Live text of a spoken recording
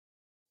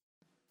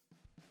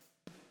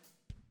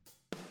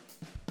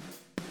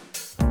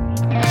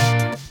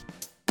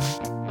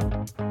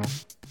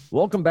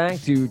Welcome back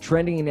to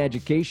Trending in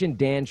Education.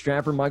 Dan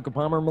Strafford, Michael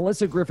Palmer,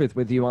 Melissa Griffith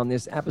with you on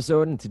this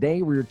episode. And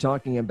today we're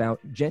talking about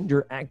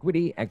gender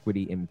equity,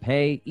 equity in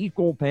pay,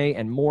 equal pay,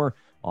 and more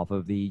off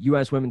of the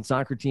U.S. women's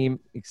soccer team.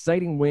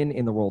 Exciting win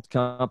in the World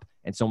Cup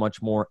and so much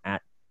more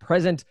at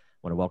present. I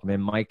want to welcome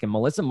in Mike and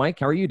Melissa. Mike,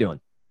 how are you doing?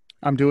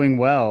 I'm doing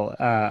well.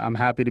 I'm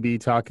happy to be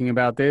talking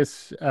about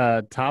this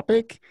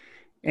topic.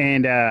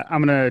 And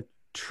I'm going to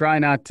try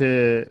not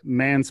to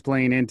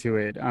mansplain into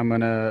it. I'm going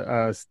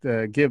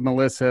to give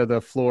Melissa the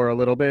floor a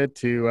little bit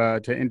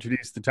to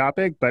introduce the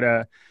topic,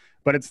 but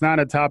it's not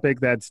a topic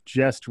that's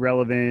just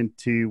relevant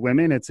to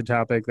women. It's a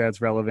topic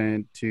that's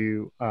relevant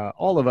to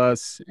all of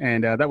us,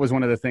 and that was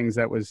one of the things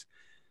that was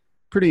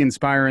pretty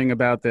inspiring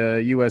about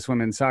the U.S.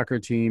 women's soccer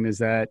team is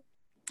that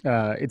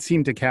it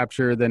seemed to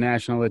capture the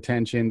national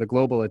attention, the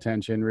global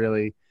attention,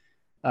 really,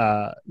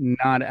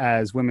 not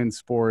as women's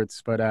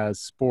sports, but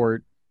as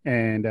sport.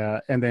 And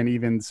then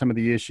even some of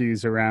the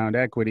issues around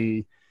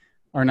equity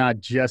are not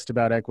just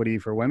about equity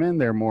for women.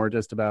 They're more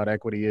just about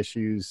equity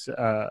issues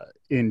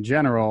in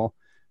general.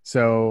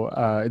 So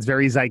it's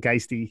very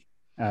zeitgeisty.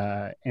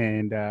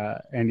 And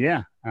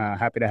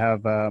happy to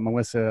have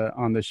Melissa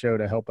on the show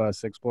to help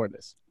us explore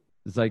this.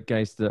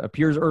 Zeitgeist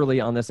appears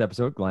early on this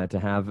episode. Glad to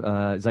have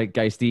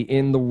Zeitgeisty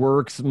in the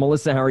works.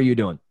 Melissa, how are you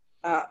doing?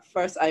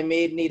 First, I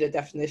may need a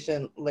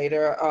definition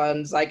later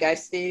on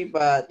zeitgeisty,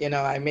 but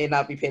I may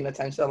not be paying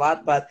attention a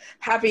lot. But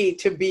happy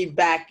to be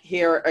back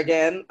here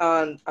again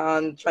on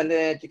Trending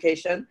in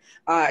Education.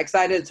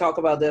 Excited to talk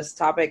about this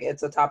topic.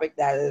 It's a topic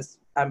that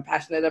I'm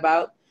passionate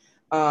about.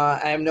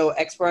 I am no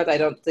expert. I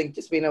don't think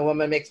just being a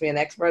woman makes me an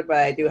expert, but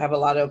I do have a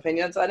lot of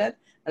opinions on it.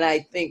 And I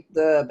think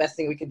the best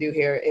thing we can do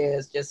here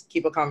is just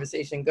keep a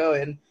conversation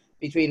going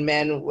between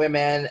men,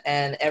 women,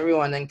 and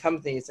everyone in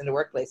companies in the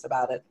workplace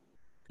about it.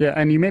 Yeah,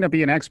 and you may not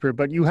be an expert,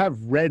 but you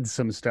have read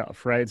some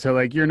stuff, right? So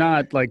you're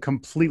not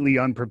completely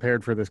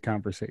unprepared for this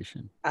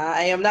conversation.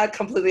 I am not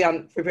completely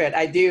unprepared.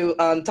 I do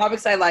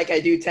topics I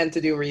do tend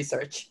to do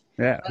research.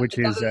 Yeah, which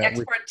is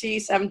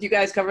expertise. Haven't you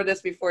guys covered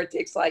this before? It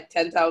takes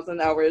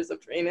 10,000 hours of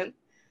training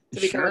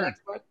to become an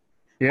expert.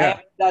 Yeah, I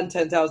haven't done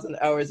 10,000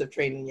 hours of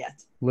training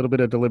yet. A little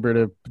bit of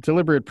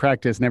deliberate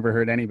practice never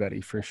hurt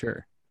anybody, for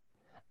sure.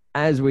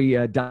 As we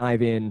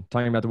dive in,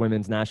 talking about the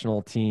women's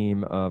national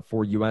team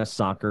for U.S.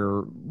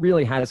 soccer,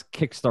 really has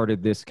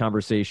kickstarted this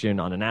conversation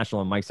on a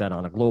national, and Mike said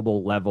on a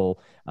global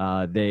level.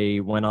 They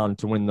went on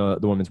to win the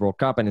Women's World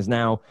Cup and is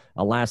now,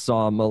 last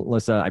saw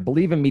Melissa, I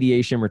believe in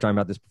mediation. We're talking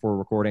about this before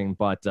recording,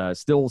 but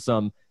still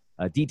some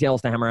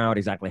details to hammer out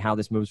exactly how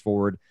this moves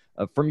forward.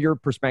 From your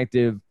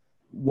perspective,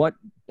 what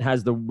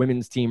has the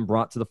women's team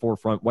brought to the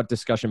forefront? What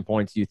discussion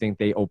points do you think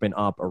they open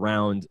up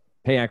around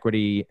pay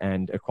equity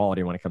and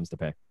equality when it comes to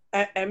pay?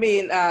 I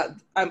mean,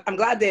 I'm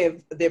glad they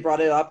brought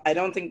it up. I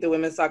don't think the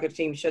women's soccer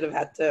team should have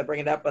had to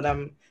bring it up, but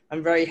I'm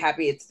very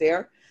happy it's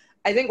there.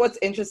 I think what's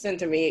interesting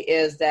to me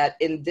is that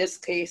in this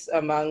case,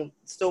 among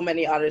so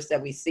many others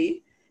that we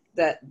see,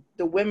 that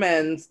the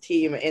women's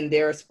team in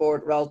their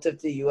sport relative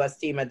to the U.S.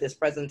 team at this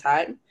present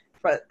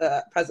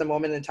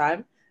moment in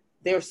time,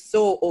 they're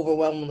so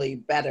overwhelmingly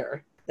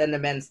better than the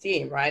men's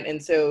team, right?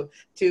 And so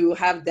to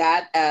have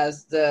that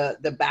as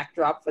the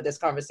backdrop for this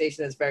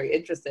conversation is very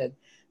interesting.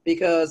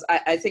 Because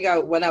I think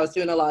when I was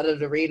doing a lot of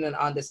the reading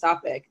on this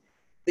topic,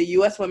 the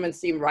U.S. women's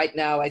team right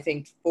now, I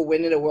think for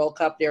winning the World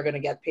Cup, they're going to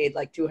get paid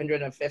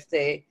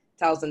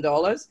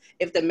 $250,000.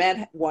 If the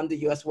men won the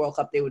U.S. World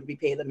Cup, they would be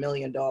paid $1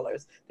 million.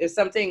 There's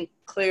something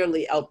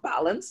clearly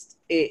outbalanced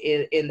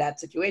in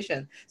that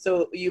situation.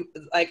 So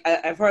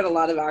I've heard a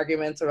lot of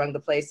arguments around the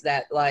place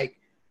that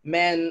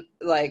men,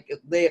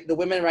 the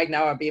women right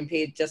now are being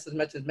paid just as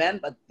much as men,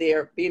 but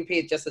they're being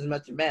paid just as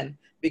much as men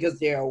because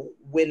they're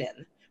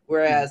winning.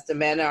 Whereas the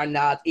men are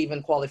not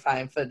even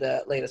qualifying for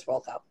the latest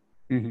World Cup.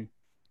 Mm-hmm.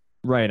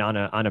 Right. On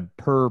a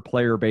per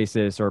player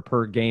basis or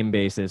per game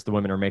basis, the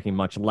women are making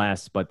much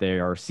less, but they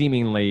are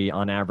seemingly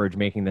on average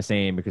making the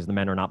same because the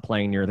men are not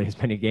playing nearly as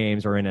many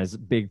games or in as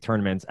big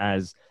tournaments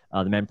as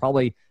the men.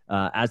 Probably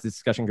as the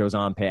discussion goes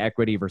on, pay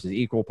equity versus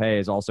equal pay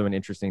is also an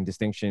interesting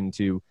distinction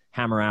to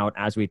hammer out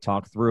as we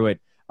talk through it.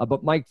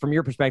 But Mike, from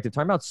your perspective,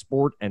 talking about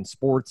sport and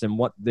sports and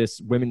what this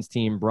women's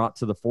team brought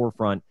to the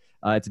forefront,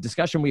 it's a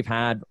discussion we've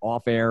had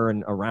off air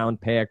and around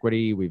pay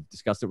equity. We've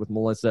discussed it with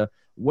Melissa.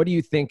 What do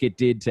you think it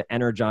did to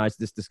energize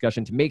this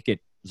discussion, to make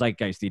it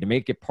zeitgeisty, to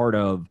make it part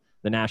of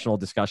the national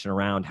discussion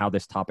around how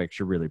this topic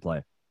should really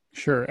play?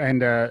 Sure.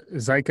 And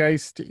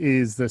zeitgeist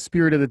is the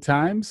spirit of the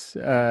times.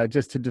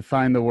 Just to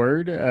define the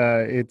word,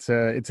 it's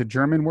a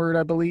German word,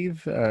 I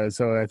believe.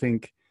 So I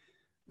think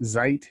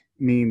Zeit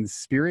means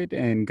spirit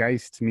and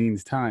Geist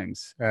means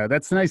times.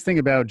 That's the nice thing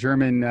about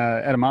German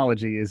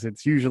etymology is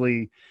it's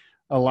usually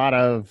a lot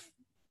of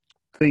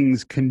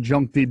things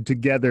conjuncted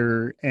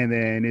together. And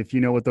then if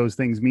you know what those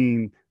things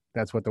mean,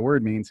 that's what the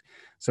word means.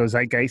 So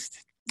zeitgeist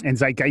and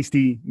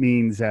zeitgeisty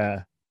means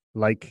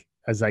like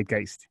a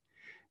zeitgeist.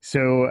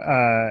 So,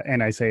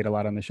 and I say it a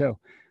lot on the show,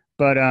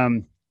 but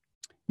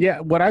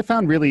what I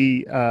found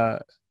really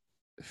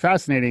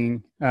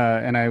fascinating,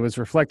 and I was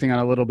reflecting on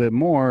a little bit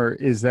more,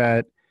 is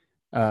that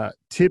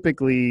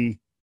Typically,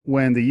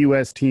 when the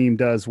U.S. team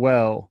does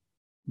well,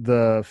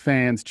 the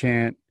fans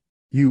chant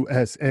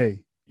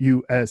USA,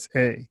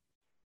 USA.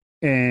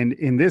 And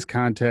in this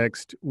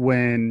context,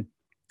 when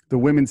the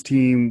women's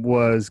team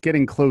was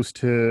getting close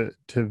to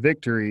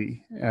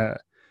victory,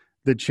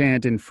 the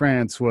chant in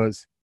France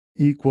was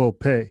equal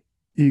pay,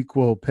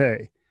 equal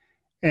pay.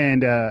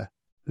 And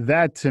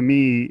that to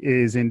me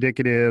is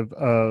indicative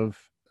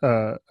of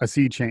a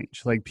sea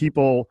change. Like,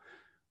 people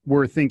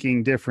were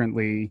thinking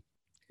differently.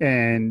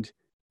 And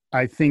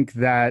I think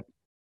that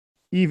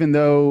even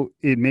though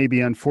it may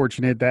be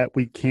unfortunate that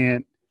we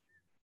can't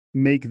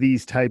make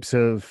these types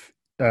of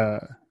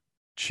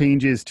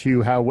changes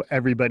to how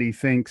everybody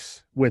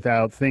thinks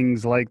without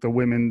things like the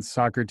women's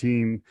soccer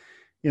team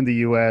in the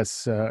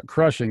US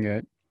crushing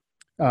it,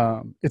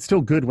 it's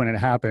still good when it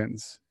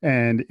happens.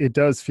 And it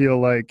does feel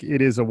like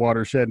it is a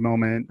watershed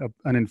moment,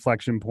 an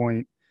inflection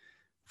point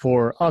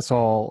for us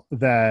all,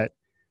 that,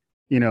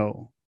 you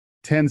know,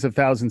 tens of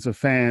thousands of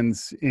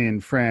fans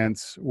in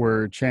France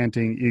were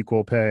chanting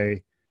equal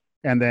pay.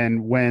 And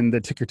then when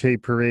the ticker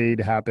tape parade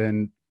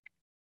happened,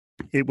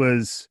 it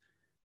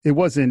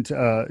wasn't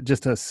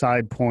just a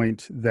side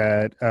point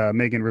that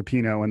Megan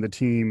Rapinoe and the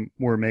team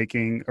were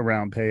making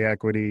around pay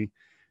equity.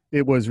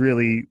 It was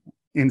really,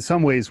 in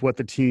some ways, what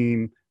the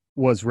team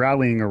was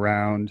rallying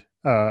around.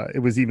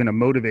 It was even a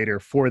motivator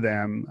for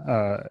them,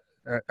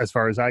 as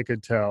far as I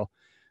could tell.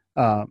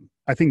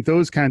 I think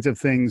those kinds of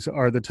things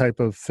are the type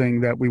of thing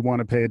that we want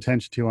to pay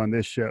attention to on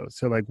this show.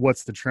 So, like,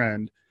 what's the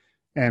trend?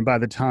 And by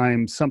the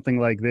time something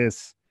like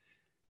this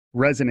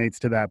resonates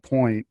to that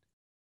point,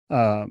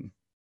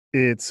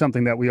 it's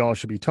something that we all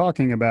should be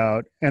talking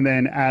about. And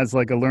then, as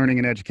like a learning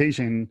and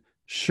education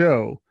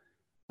show,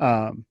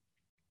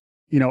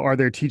 you know, are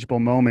there teachable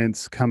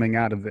moments coming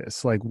out of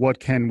this? Like, what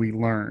can we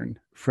learn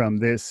from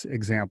this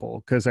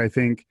example? Because I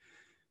think,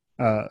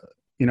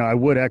 you know, I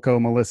would echo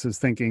Melissa's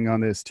thinking on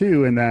this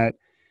too, in that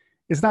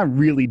it's not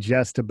really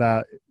just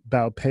about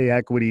pay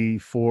equity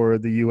for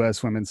the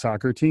U.S. women's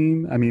soccer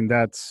team. I mean,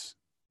 that's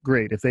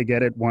great. If they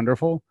get it,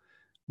 wonderful.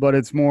 But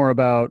it's more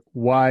about,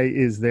 why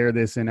is there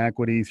this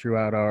inequity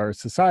throughout our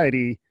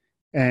society,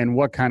 and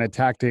what kind of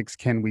tactics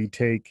can we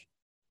take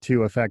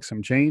to affect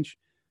some change?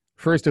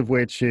 First of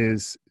which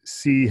is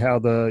see how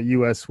the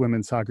U.S.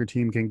 women's soccer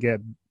team can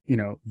get, you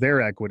know,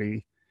 their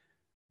equity.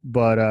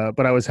 But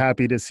I was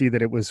happy to see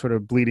that it was sort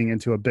of bleeding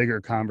into a bigger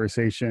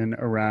conversation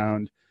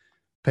around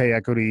pay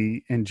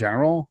equity in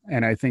general.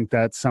 And I think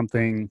that's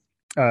something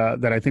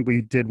that I think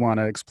we did want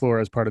to explore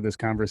as part of this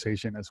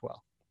conversation as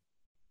well.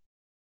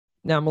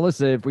 Now,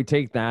 Melissa, if we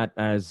take that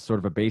as sort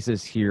of a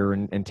basis here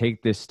and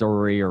take this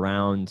story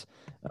around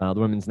the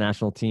women's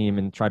national team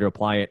and try to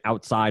apply it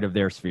outside of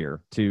their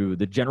sphere to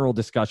the general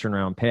discussion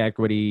around pay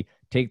equity,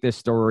 take this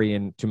story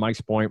and, to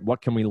Mike's point,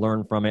 what can we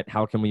learn from it?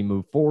 How can we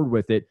move forward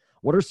with it?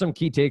 What are some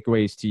key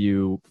takeaways to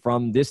you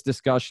from this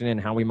discussion and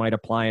how we might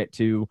apply it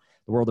to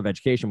the world of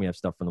education? We have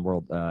stuff from the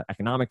World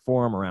Economic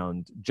Forum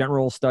around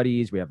general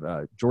studies. We have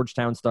a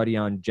Georgetown study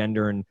on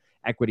gender and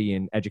equity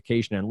in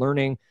education and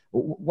learning.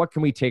 What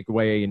can we take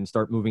away and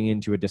start moving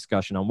into a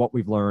discussion on what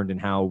we've learned and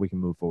how we can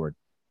move forward?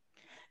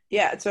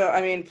 Yeah, so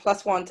I mean,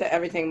 plus one to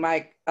everything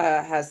Mike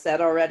has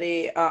said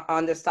already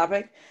on this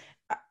topic.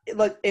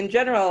 Look, in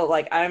general,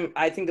 like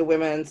I think the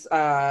women's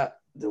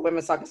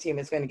soccer team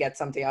is going to get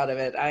something out of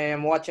it. I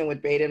am watching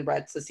with Braden and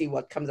Brett to see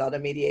what comes out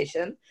of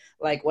mediation,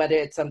 like whether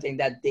it's something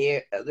that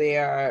they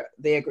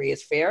agree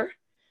is fair,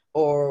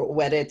 or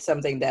whether it's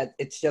something that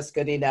it's just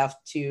good enough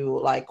to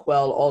like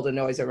quell all the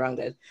noise around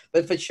it.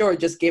 But for sure,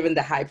 just given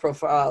the high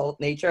profile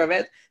nature of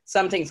it,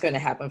 something's going to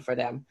happen for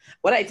them.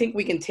 What I think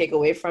we can take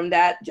away from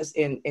that, just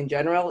in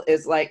general,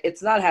 is like,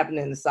 it's not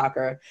happening in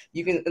soccer.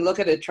 You can look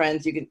at the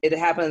trends. It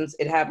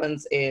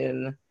happens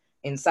in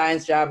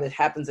science jobs, it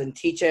happens in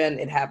teaching,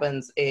 it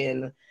happens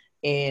in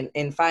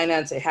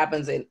finance, it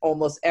happens in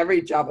almost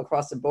every job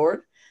across the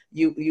board.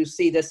 You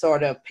see this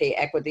sort of pay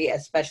equity,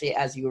 especially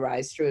as you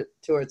rise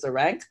towards the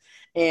ranks.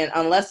 And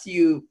unless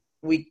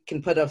we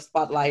can put a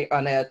spotlight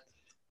on it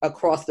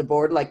across the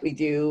board like we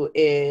do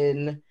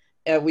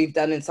we've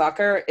done in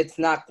soccer, it's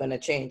not going to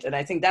change. And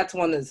I think that's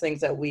one of the things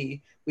that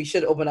we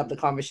should open up the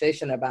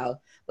conversation about.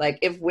 Like,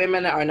 if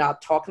women are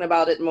not talking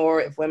about it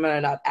more, if women are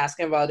not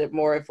asking about it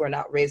more, if we're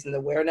not raising the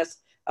awareness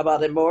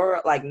about it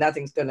more, like,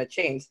 nothing's going to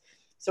change.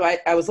 So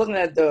I was looking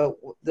at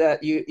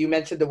you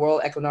mentioned the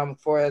World Economic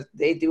Forum.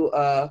 They do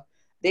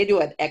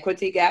an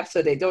equity gap.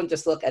 So they don't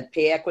just look at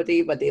pay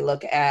equity, but they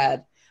look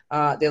at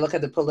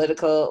the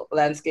political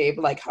landscape,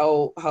 like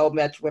how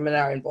much women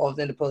are involved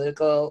in the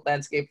political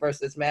landscape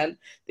versus men.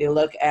 They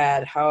look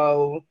at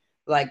how,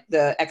 like,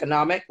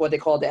 what they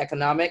call the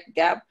economic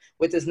gap,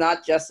 which is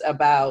not just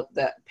about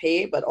the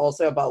pay, but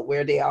also about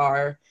where they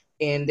are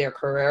in their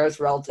careers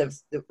relative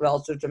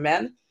to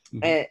men.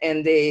 Mm-hmm.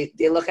 And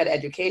they look at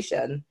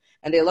education,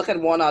 and they look at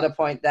one other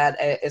point that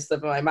is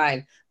slipping my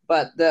mind.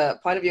 But the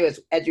point of view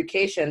is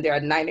education. There are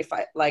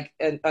 95, like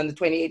on the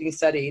 2018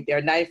 study, there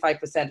are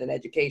 95% in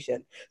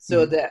education.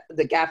 So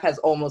the gap has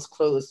almost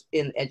closed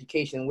in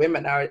education.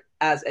 Women are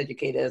as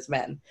educated as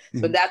men.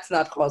 So that's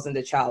not causing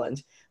the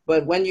challenge.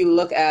 But when you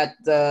look at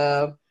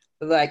the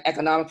like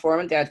economic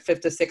forum, they're at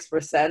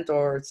 56%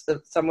 or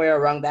somewhere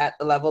around that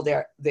level.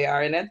 They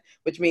are in it,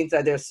 which means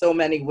that there's so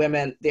many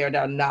women there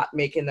that are not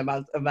making the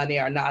amount of money,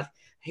 are not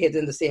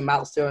hitting the same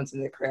milestones in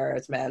their career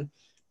as men.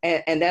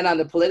 And then on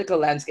the political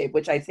landscape,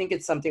 which I think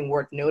is something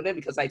worth noting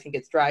because I think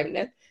it's driving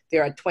it,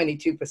 they're at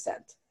 22%,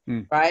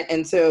 right?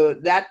 And so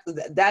that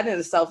in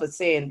itself is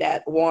saying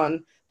that,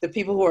 one, the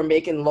people who are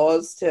making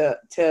laws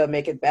to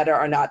make it better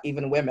are not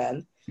even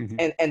women.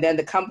 And then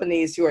the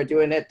companies who are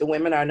doing it, the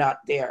women are not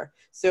there.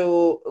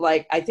 So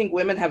like, I think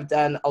women have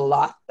done a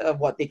lot of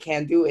what they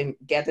can do and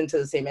get into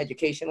the same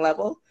education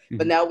level,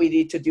 but now we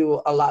need to do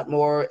a lot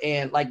more.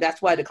 And like,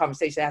 that's why the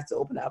conversation has to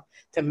open up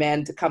to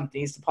men, to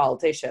companies, to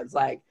politicians.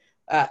 Like,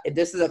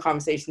 this is a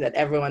conversation that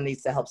everyone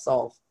needs to help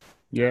solve.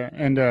 Yeah.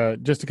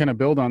 And just to kind of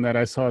build on that,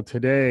 I saw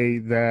today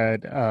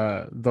that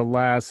the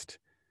last,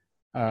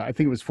 I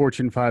think it was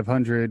Fortune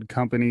 500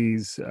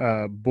 companies'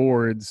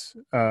 boards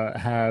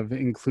have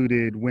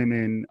included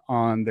women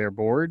on their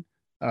board.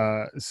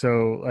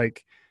 So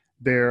like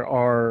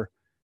there's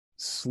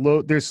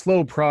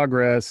slow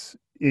progress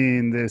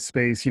in this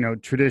space. You know,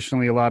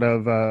 traditionally a lot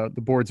of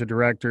the boards of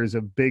directors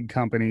of big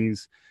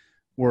companies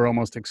were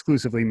almost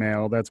exclusively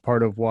male. That's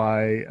part of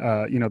why,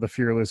 the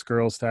Fearless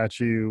Girl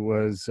statue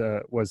was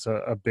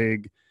a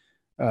big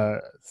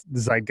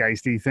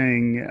zeitgeisty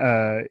thing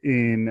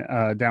in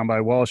down by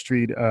Wall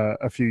Street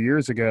a few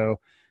years ago.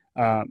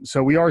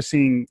 So we are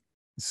seeing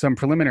some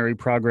preliminary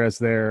progress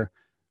there,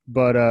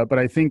 but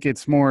I think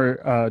it's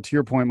more to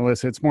your point,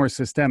 Melissa. It's more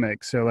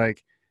systemic. So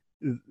like,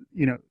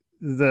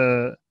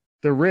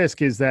 the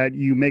risk is that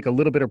you make a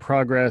little bit of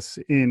progress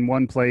in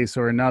one place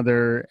or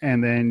another,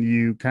 and then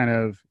you kind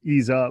of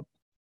ease up.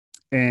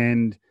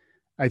 And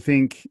I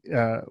think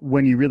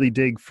when you really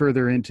dig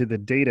further into the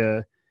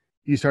data,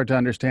 you start to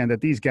understand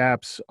that these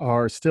gaps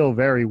are still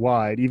very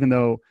wide. Even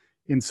though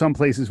in some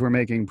places we're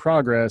making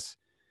progress,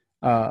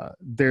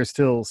 there's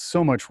still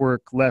so much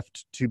work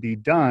left to be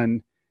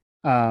done.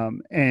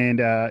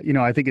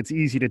 I think it's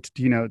easy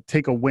to,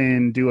 take a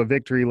win, do a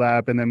victory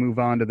lap, and then move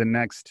on to the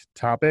next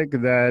topic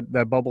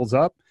that bubbles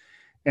up.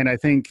 And I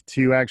think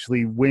to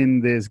actually win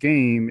this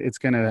game, it's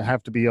going to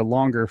have to be a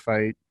longer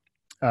fight.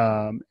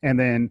 And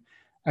then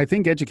I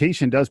think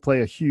education does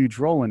play a huge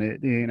role in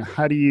it. And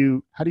how do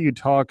you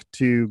talk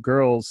to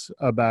girls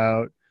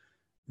about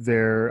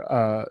their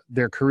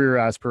career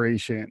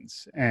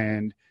aspirations?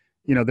 And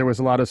there was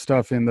a lot of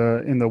stuff in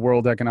the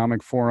World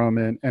Economic Forum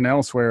and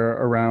elsewhere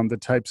around the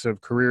types of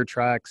career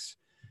tracks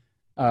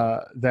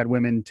that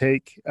women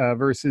take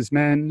versus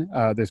men.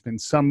 There's been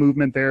some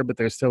movement there, but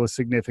there's still a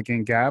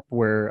significant gap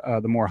where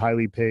the more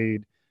highly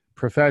paid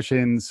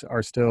professions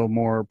are still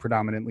more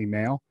predominantly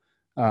male.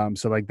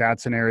 So like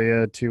that's an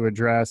area to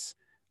address.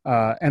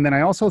 And then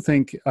I also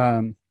think,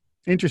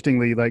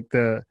 interestingly, like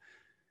the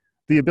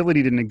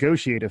ability to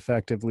negotiate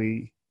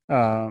effectively.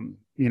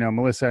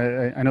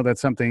 Melissa, I know that's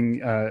something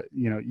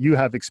you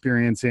have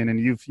experience in and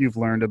you've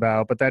learned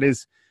about, but that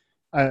is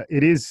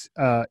it is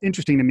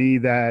interesting to me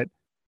that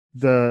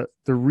the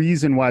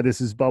reason why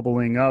this is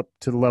bubbling up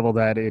to the level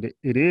that it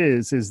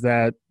is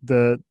that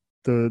the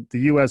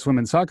U.S.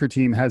 women's soccer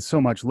team has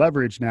so much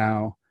leverage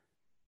now,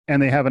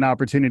 and they have an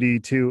opportunity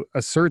to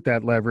assert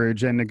that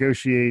leverage and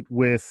negotiate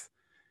with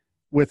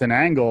an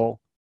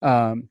angle.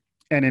 And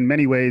in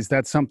many ways,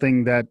 that's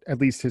something that, at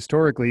least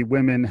historically,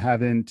 women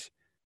haven't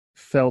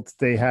felt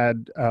they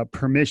had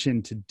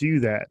permission to do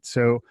that.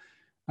 So,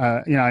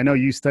 I know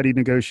you studied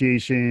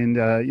negotiation,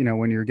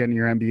 when you're getting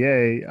your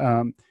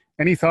MBA.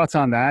 Any thoughts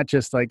on that?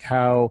 Just like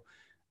how,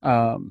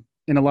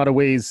 in a lot of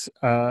ways,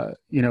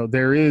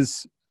 there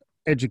is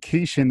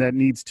education that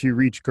needs to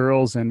reach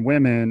girls and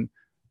women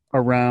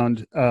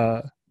around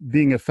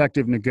being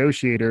effective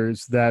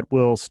negotiators that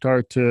will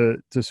start to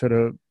sort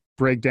of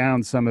break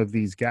down some of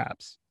these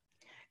gaps.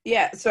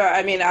 Yeah. So,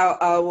 I mean,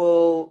 I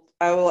will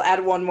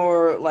add one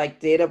more like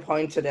data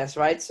point to this,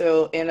 right?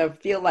 So in a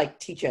field like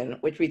teaching,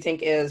 which we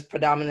think is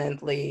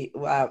predominantly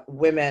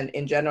women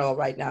in general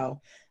right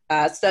now,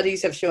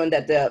 studies have shown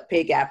that the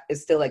pay gap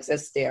still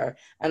exists there.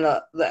 And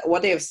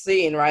what they have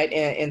seen, right,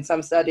 in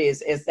some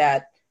studies is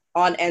that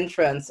on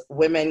entrance,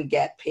 women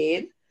get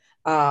paid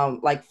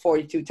like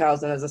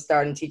 $42,000 as a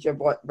starting teacher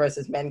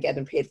versus men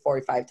getting paid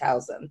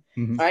 $45,000.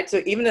 Right.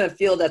 So even in a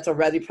field that's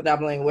already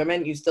predominantly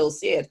women, you still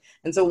see it.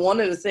 And so one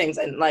of the things,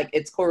 and like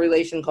it's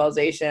correlation,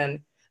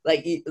 causation,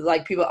 like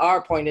people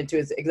are pointing to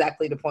is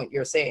exactly the point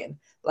you're saying.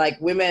 Like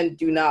women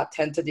do not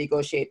tend to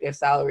negotiate their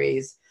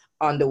salaries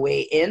on the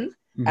way in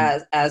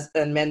as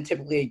men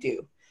typically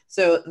do.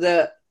 So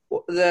the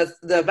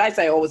advice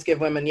I always give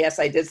women, yes,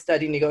 I did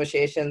study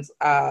negotiations.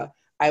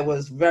 I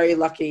was very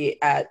lucky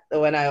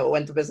when I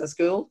went to business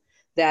school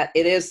that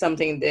it is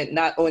something that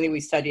not only we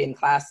study in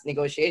class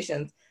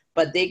negotiations,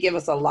 but they give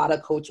us a lot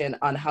of coaching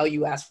on how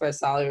you ask for a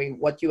salary,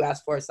 what you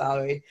ask for a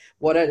salary,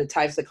 what are the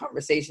types of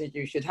conversations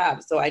you should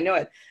have. So I know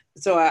it.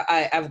 So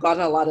I've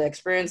gotten a lot of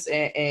experience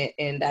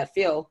in that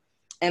field.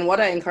 And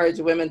what I encourage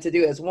women to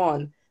do is,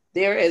 one,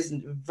 there is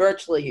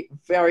virtually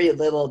very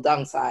little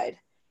downside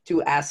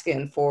to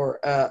asking for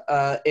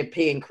a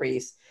pay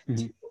increase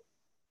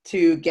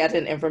to get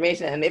an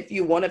information. And if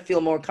you want to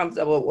feel more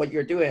comfortable with what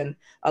you're doing,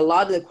 a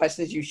lot of the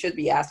questions you should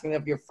be asking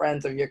of your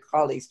friends or your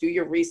colleagues, do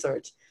your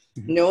research.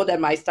 Know that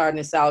my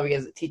starting salary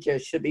as a teacher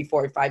should be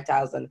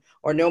 $45,000,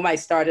 or know my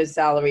starting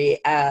salary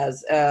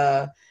as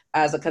a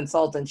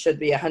consultant should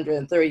be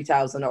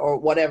 $130,000, or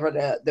whatever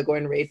the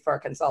going rate for a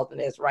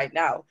consultant is right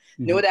now.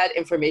 Know that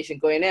information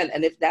going in.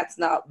 And if that's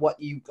not what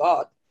you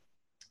got,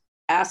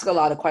 ask a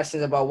lot of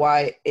questions about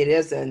why it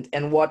isn't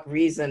and what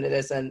reason it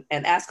isn't,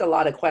 and ask a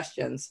lot of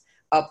questions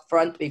up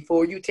front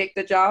before you take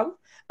the job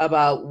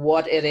about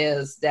what it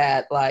is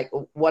that, like,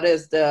 what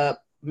is the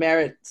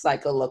merit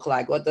cycle look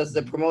like? What does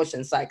the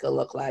promotion cycle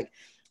look like?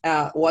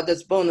 What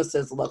does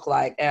bonuses look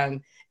like?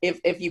 And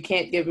if you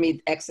can't give me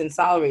X in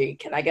salary,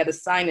 can I get a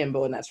sign-in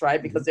bonus,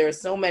 right? Because there are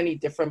so many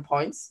different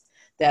points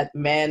that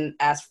men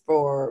ask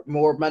for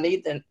more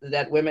money than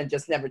that women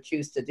just never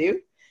choose to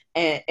do.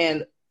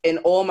 And in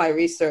all my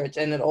research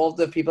and in all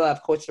the people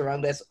I've coached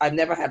around this, I've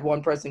never had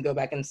one person go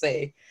back and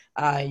say,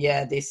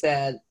 yeah, they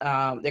said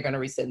they're going to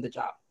rescind the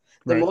job.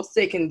 The most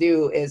they can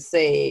do is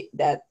say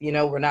that,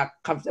 we're not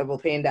comfortable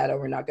paying that, or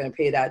we're not going to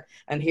pay that,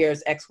 and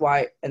here's X,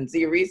 Y, and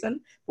Z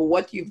reason. But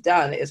what you've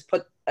done is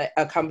put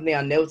a company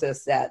on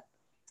notice that,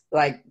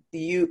 like,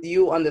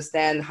 you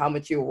understand how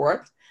much you're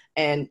worth,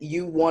 and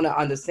you want to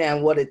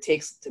understand what it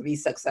takes to be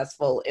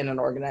successful in an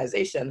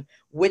organization,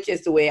 which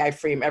is the way I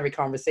frame every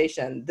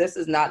conversation. This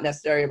is not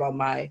necessarily about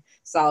my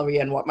salary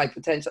and what my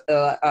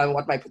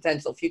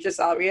potential future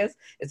salary is.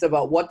 It's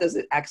about what does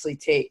it actually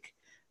take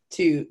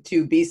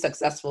to be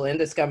successful in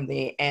this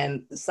company,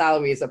 and the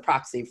salary is a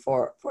proxy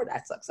for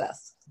that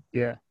success.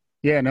 Yeah.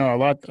 Yeah, no,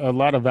 a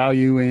lot of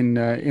value in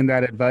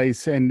that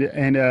advice, and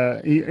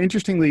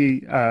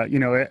interestingly,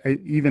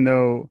 even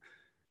though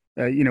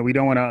we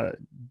don't want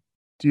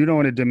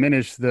to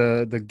diminish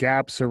the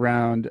gaps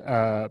around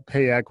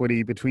pay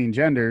equity between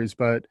genders,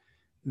 but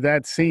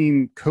that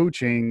same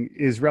coaching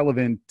is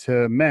relevant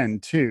to men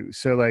too.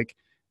 So, like,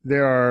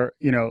 there are,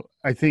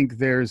 I think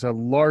there's a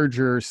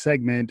larger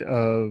segment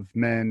of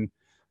men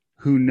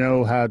who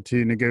know how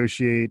to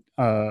negotiate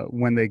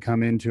when they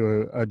come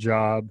into a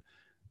job.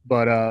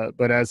 But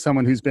as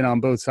someone who's been on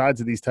both sides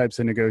of these types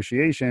of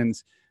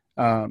negotiations,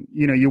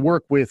 you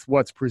work with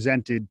what's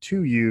presented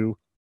to you.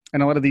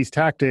 And a lot of these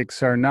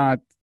tactics are not,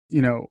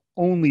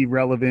 only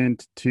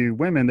relevant to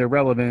women, they're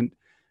relevant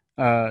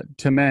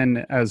to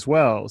men as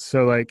well.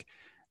 So, like,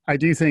 I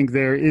do think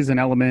there is an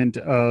element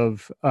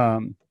of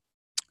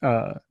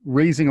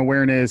raising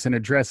awareness and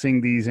addressing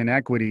these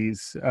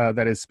inequities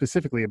that is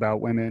specifically about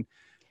women.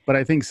 But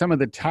I think some of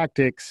the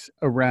tactics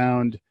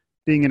around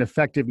being an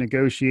effective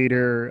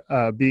negotiator,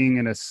 being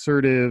an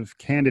assertive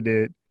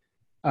candidate,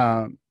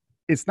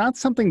 it's not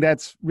something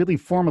that's really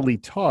formally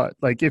taught.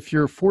 Like, if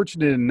you're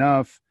fortunate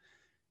enough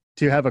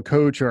to have a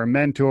coach or a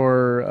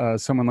mentor,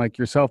 someone like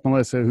yourself,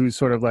 Melissa, who's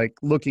sort of like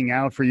looking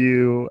out for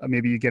you,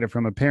 maybe you get it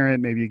from a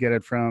parent, maybe you get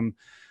it from,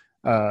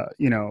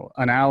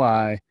 an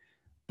ally,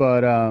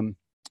 but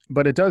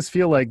it does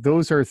feel like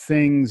those are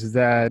things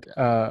that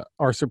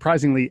are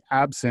surprisingly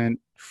absent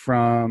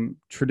from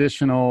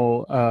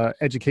traditional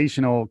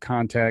educational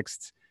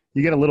contexts.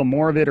 You get a little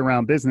more of it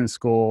around business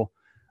school,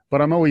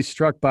 but I'm always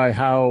struck by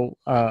how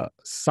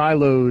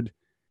siloed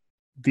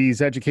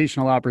these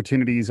educational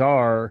opportunities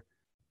are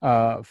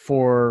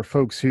for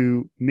folks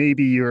who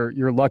maybe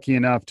you're lucky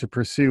enough to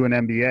pursue an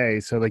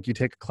MBA. So, like, you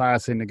take a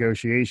class in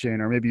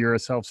negotiation, or maybe you're a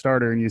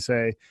self-starter and you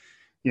say,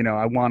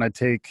 I want to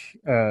take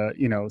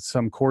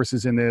some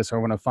courses in this, or I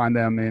want to find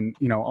them in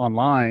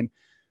online.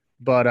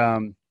 But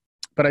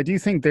I do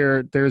think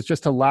there's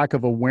just a lack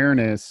of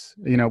awareness.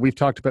 We've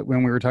talked about,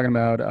 when we were talking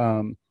about,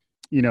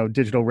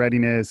 digital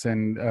readiness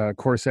and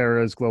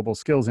Coursera's Global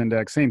Skills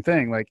Index, same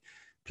thing. Like,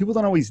 people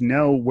don't always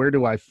know, where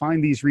do I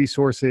find these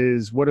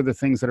resources? What are the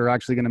things that are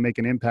actually going to make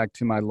an impact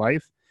to my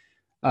life?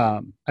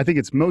 I think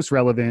it's most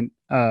relevant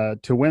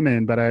to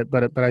women, but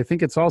I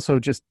think it's also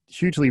just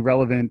hugely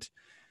relevant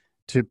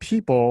to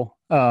people.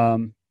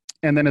 And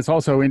then it's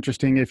also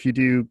interesting if you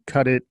do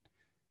cut it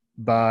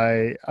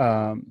by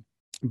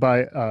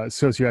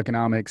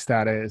socioeconomic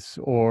status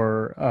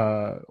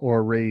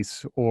or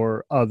race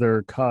or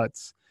other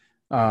cuts.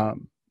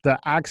 The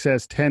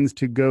access tends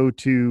to go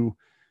to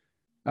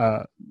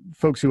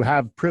folks who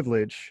have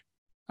privilege,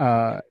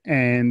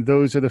 and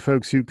those are the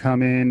folks who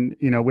come in,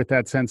 with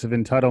that sense of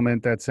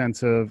entitlement, that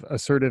sense of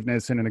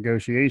assertiveness in a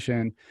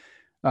negotiation.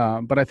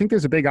 But I think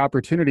there's a big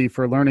opportunity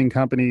for learning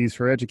companies,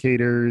 for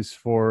educators,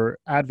 for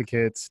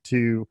advocates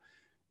to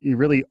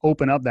really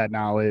open up that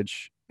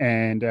knowledge.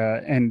 And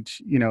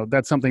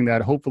that's something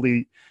that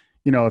hopefully,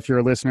 if you're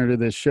a listener to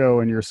this show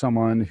and you're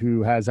someone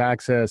who has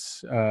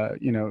access,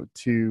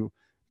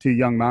 to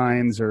young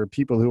minds or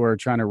people who are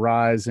trying to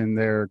rise in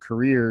their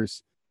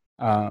careers,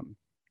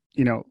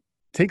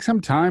 take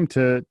some time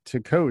to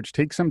coach,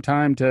 take some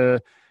time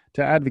to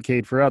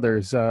advocate for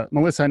others.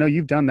 Melissa, I know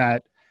you've done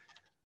that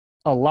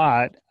a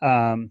lot.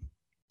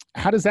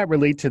 How does that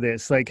relate to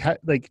this? Like,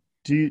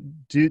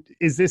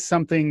 is this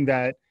something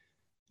that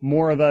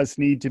more of us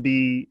need to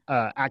be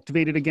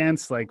activated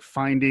against, like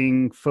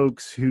finding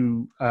folks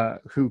who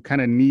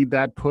kind of need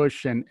that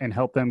push and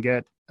help them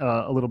get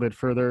a little bit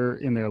further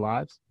in their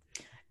lives?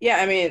 Yeah,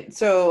 I mean,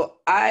 so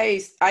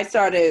I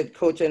started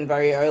coaching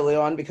very early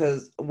on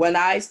because when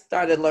I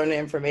started learning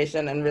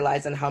information and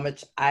realizing how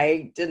much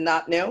I did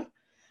not know,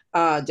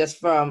 just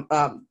from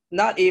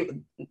not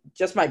even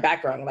just my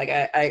background. Like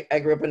I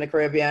grew up in the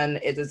Caribbean.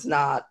 It is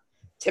not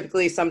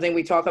typically something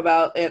we talk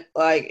about in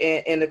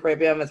the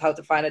Caribbean is how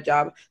to find a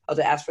job, how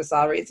to ask for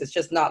salaries. It's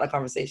just not a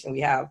conversation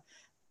we have.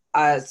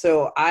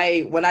 So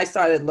when I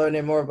started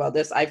learning more about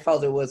this, I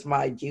felt it was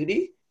my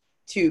duty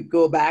to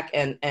go back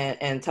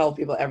and tell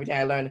people everything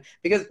I learned,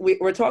 because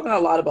we're talking a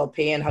lot about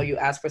pay and how you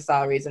ask for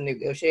salaries and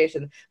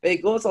negotiation, but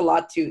it goes a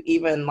lot to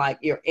even like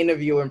your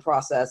interviewing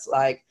process.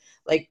 Like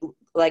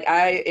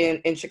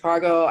in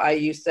Chicago, I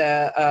used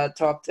to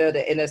talk to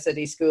the inner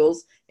city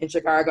schools in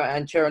Chicago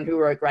and children who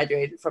were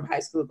graduated from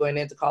high school going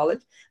into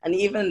college, and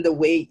even the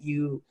way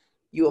you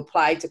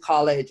apply to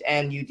college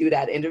and you do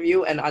that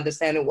interview and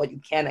understanding what you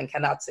can and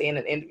cannot say in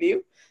an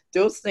interview,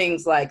 those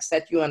things like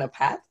set you on a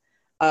path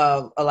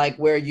of like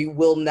where you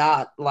will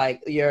not,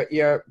 like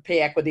your pay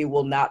equity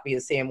will not be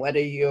the same, whether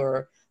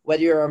you're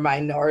a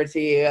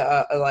minority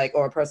like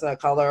or a person of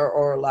color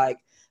or like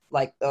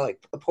a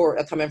poor,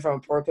 coming from a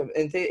poor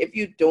community. If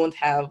you don't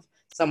have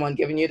someone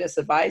giving you this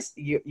advice,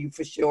 you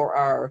for sure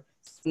are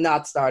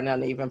not starting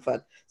on an even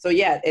foot. So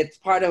yeah, it's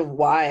part of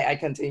why I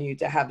continue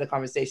to have the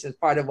conversations.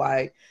 Part of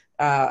why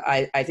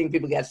I think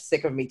people get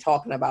sick of me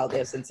talking about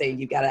this and saying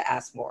you got to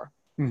ask more,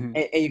 and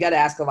you got to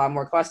ask a lot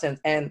more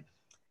questions. And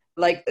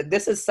like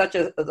this is such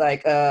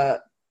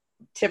a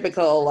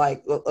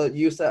typical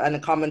use and a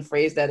common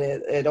phrase that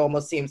it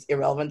almost seems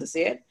irrelevant to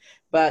say it,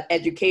 but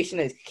education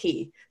is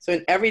key. So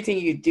in everything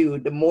you do,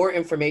 the more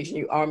information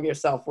you arm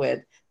yourself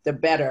with, the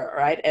better,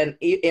 right? And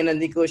in a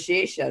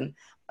negotiation,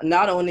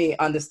 not only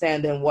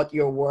understanding what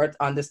you're worth,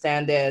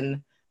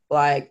 understanding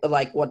like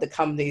what the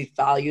company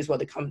values, what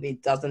the company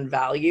doesn't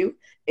value,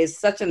 is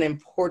such an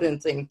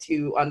important thing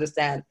to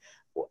understand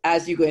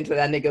as you go into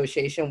that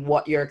negotiation,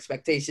 what your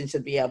expectation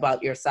should be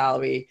about your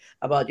salary,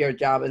 about your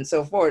job, and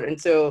so forth. And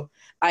so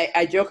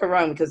I joke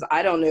around because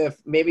I don't know if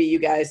maybe you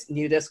guys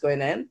knew this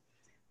going in,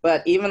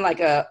 but even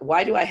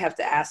why do I have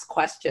to ask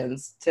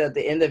questions to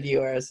the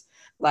interviewers?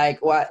 Like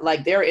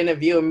they're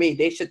interviewing me,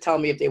 they should tell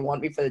me if they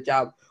want me for the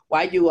job.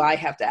 Why do I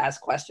have to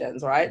ask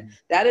questions, right?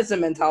 That is the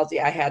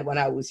mentality I had when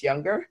I was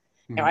younger,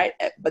 right?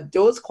 But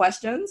those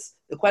questions,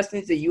 the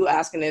questions that you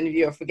ask an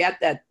interviewer, forget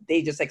that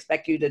they just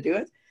expect you to do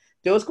it.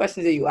 Those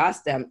questions that you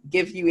ask them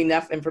give you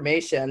enough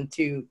information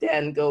to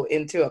then go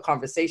into a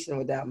conversation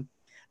with them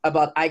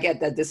about, I get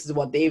that this is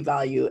what they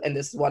value and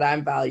this is what I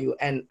value,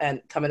 and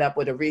coming up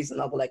with a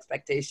reasonable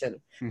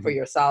expectation for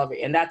your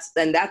salary. And that's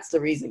the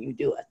reason you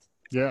do it.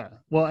 Yeah.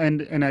 Well,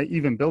 and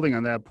even building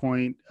on that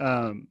point,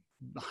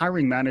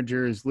 hiring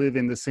managers live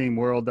in the same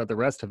world that the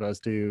rest of us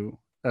do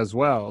as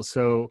well.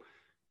 So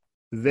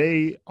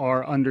they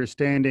are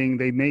understanding,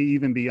 they may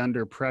even be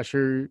under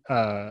pressure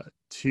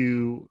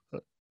to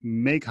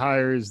make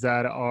hires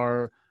that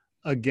are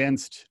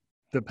against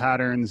the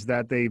patterns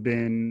that they've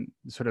been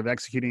sort of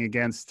executing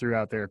against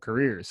throughout their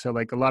careers. So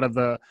like a lot of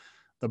the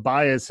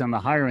bias on the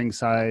hiring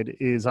side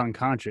is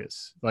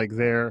unconscious. Like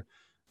they're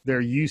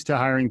used to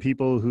hiring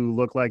people who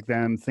look like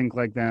them, think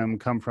like them,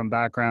 come from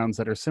backgrounds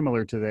that are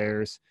similar to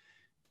theirs.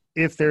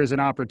 If there's an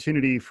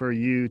opportunity for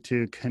you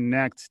to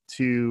connect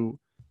to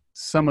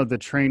some of the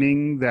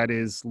training that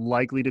is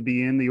likely to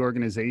be in the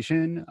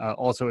organization,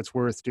 also it's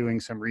worth doing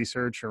some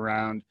research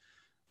around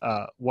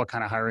what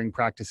kind of hiring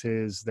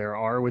practices there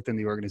are within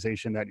the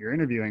organization that you're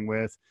interviewing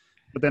with,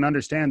 but then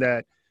understand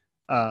that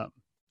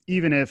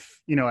even if,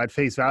 at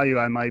face value,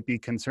 I might be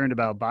concerned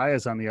about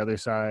bias on the other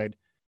side,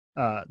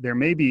 there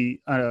may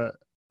be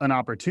an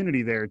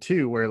opportunity there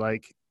too, where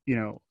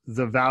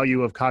the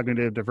value of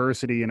cognitive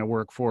diversity in a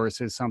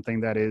workforce is something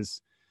that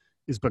is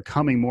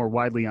becoming more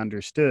widely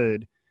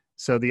understood.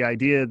 So the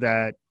idea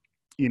that,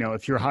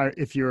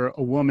 if you're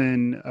a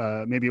woman,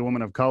 maybe a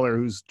woman of color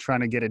who's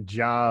trying to get a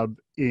job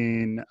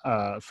in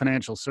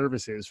financial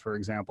services, for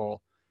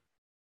example,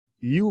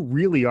 you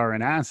really are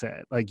an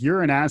asset. Like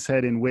you're an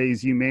asset in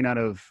ways you may not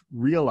have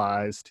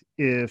realized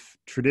if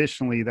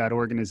traditionally that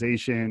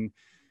organization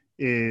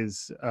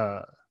doesn't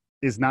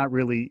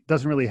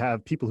really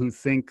have people who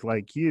think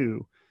like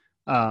you.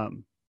 A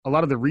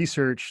lot of the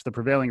research, the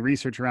prevailing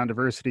research around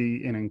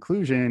diversity and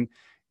inclusion,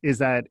 is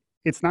that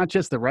it's not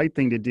just the right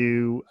thing to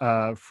do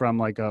from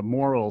like a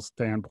moral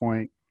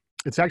standpoint.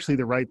 It's actually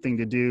the right thing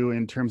to do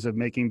in terms of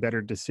making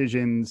better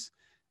decisions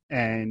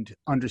and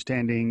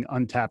understanding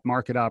untapped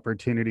market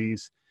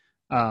opportunities.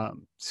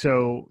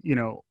 So,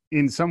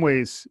 in some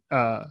ways,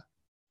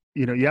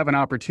 you have an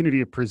opportunity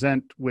to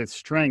present with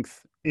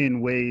strength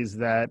in ways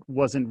that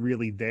wasn't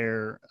really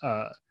there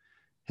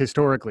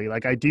historically.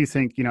 Like, I do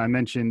think, I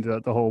mentioned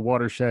the whole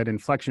watershed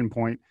inflection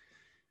point.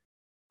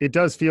 It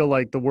does feel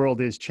like the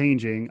world is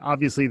changing.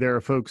 Obviously, there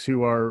are folks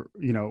who are,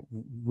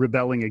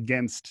 rebelling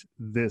against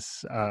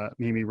this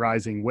maybe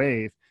rising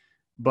wave,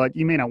 but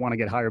you may not want to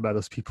get hired by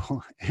those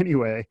people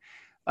anyway.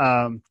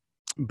 Um,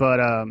 but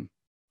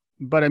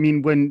I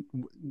mean, when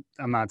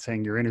I'm not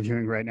saying you're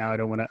interviewing right now, I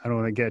don't want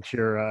to get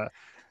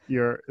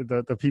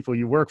the people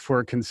you work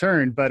for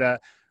concerned.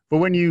 But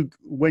when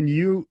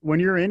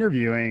you're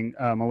interviewing,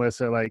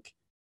 Melissa, like,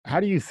 how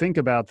do you think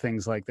about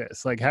things like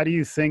this? Like, how do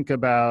you think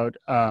about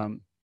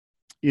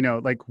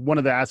like, one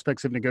of the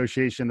aspects of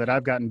negotiation that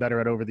I've gotten better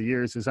at over the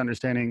years is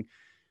understanding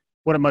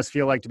what it must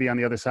feel like to be on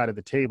the other side of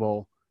the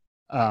table.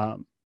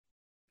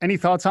 Any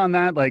thoughts on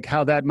that? Like,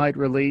 how that might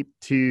relate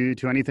to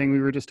anything we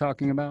were just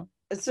talking about?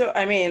 So,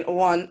 I mean,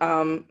 one,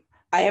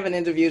 I haven't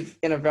interviewed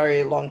in a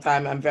very long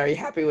time. I'm very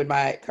happy with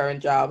my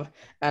current job,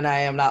 and I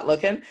am not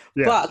looking.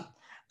 Yeah. But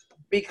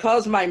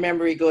because my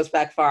memory goes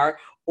back far,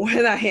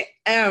 when I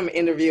am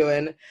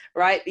interviewing,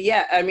 right?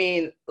 Yeah, I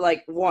mean,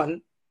 like,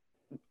 one,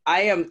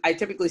 I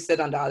typically sit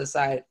on the other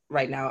side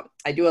right now.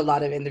 I do a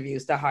lot of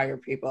interviews to hire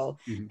people.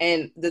 Mm-hmm.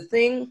 And the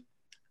thing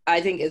I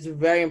think is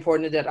very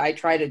important that I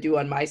try to do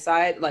on my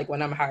side, like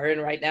when I'm hiring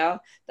right now,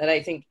 that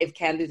I think if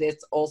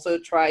candidates also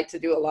try to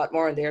do a lot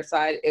more on their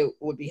side, it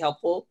would be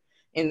helpful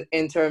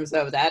in terms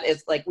of that.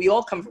 It's like we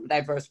all come from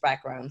diverse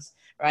backgrounds,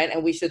 right?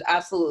 And we should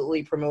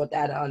absolutely promote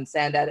that,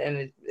 understand that,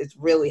 and it's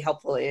really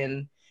helpful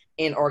in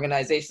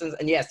organizations.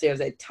 And yes,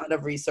 there's a ton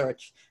of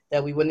research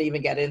that we wouldn't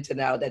even get into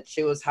now that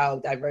shows how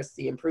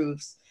diversity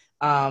improves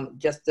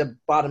just the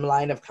bottom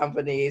line of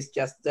companies,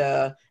 just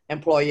the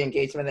employee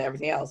engagement and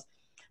everything else.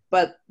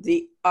 But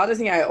the other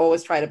thing I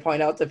always try to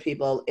point out to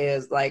people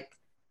is, like,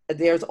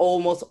 there's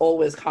almost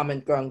always common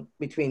ground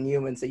between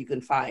humans that you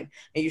can find.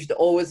 And you should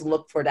always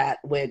look for that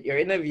with your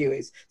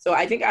interviewees. So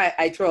I think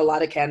I throw a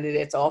lot of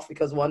candidates off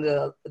because one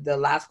of the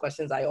last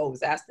questions I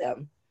always ask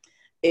them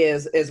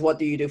is what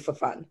do you do for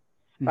fun?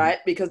 Right?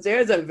 Because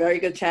there's a very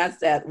good chance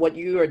that what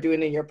you are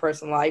doing in your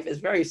personal life is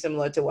very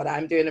similar to what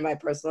I'm doing in my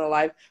personal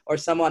life, or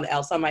someone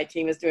else on my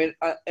team is doing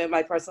in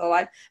my personal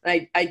life.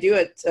 And I do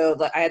it. So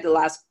I had the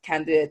last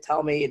candidate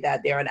tell me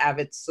that they're an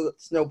avid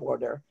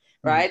snowboarder,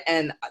 right?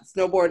 And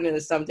snowboarding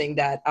is something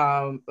that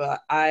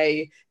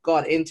I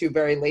got into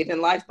very late in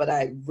life, but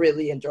I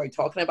really enjoy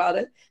talking about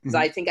it because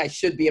I think I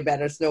should be a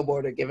better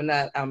snowboarder, given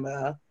that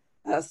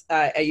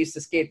I used to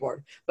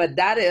skateboard. But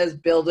that is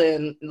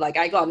building, like,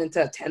 I got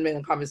into a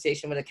 10-minute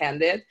conversation with a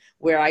candidate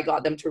where I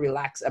got them to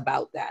relax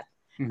about that,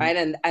 right?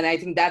 And I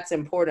think that's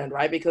important,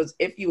 right? Because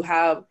if you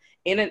have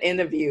in an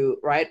interview,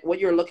 right, what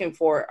you're looking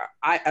for,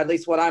 at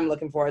least what I'm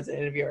looking for as an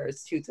interviewer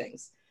is two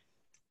things.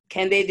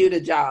 Can they do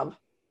the job?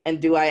 And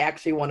do I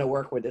actually want to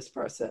work with this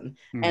person?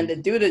 And to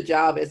do the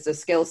job is the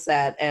skill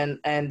set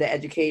and the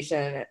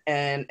education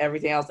and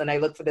everything else. And I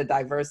look for the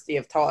diversity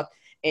of thought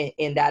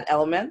in that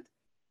element.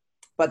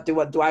 But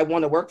do I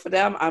want to work for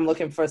them? I'm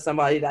looking for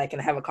somebody that I can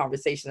have a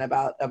conversation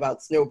about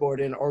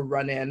snowboarding or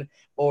running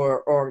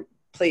or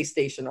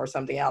PlayStation or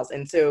something else.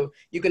 And so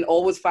you can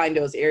always find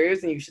those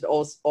areas, and you should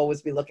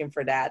always be looking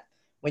for that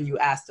when you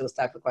ask those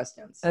type of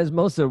questions. As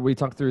Melissa, we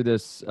talked through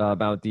this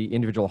about the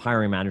individual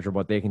hiring manager,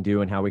 what they can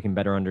do and how we can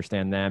better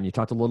understand them. You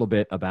talked a little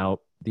bit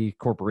about the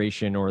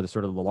corporation or the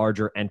sort of the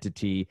larger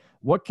entity.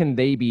 What can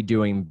they be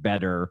doing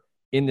better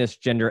in this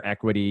gender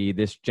equity,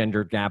 this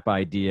gender gap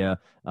idea,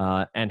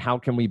 and how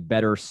can we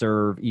better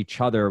serve each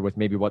other with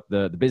maybe what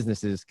the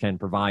businesses can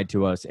provide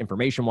to us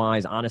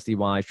information-wise,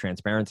 honesty-wise,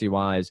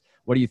 transparency-wise?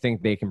 What do you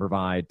think they can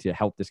provide to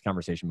help this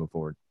conversation move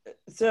forward?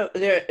 So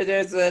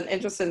there's an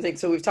interesting thing.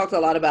 So we've talked a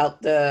lot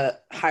about the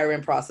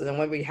hiring process and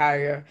when we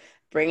hire,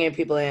 bringing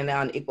people in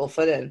on equal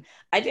footing.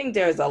 I think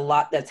there's a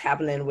lot that's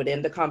happening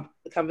within the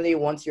company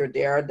once you're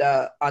there.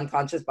 The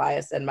unconscious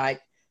bias that Mike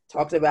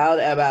talked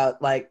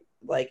about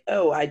like,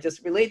 oh, I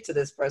just relate to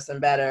this person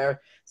better.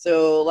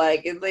 So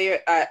like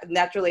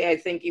naturally, I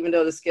think even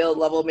though the skill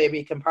level may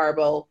be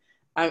comparable,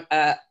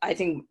 I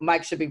think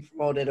Mike should be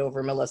promoted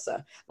over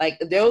Melissa. Like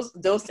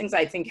those things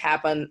I think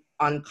happen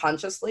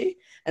unconsciously.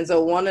 And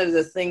so one of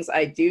the things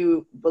I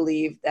do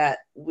believe that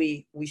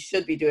we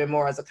should be doing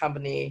more as a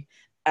company,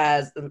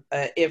 as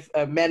if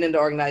men in the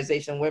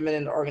organization, women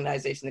in the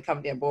organization, the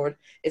company and board,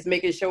 is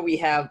making sure we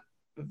have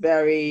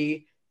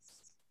very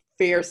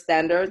fair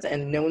standards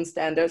and known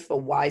standards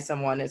for why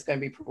someone is going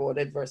to be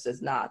promoted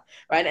versus not,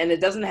 right? And it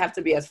doesn't have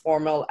to be as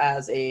formal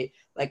as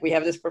like we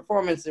have this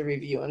performance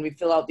review and we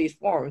fill out these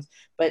forms,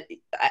 but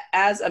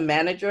as a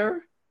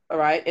manager, all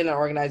right, in an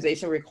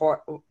organization,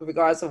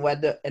 regardless of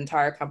what the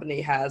entire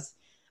company has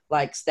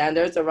like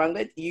standards around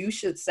it, you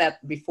should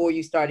set, before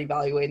you start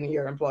evaluating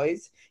your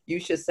employees, you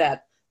should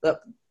set, look,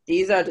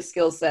 these are the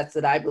skill sets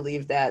that I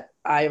believe that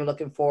I am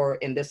looking for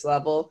in this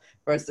level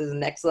versus the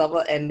next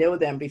level, and know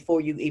them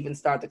before you even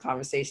start the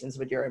conversations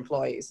with your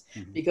employees,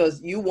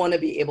 because you want to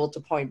be able to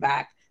point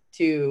back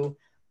to,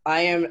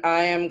 I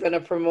am going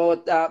to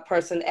promote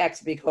person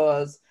X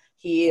because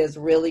he is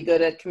really good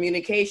at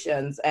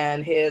communications,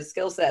 and his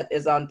skill set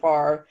is on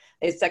par,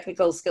 his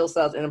technical skill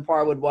set is on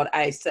par with what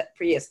I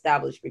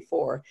pre-established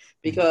before.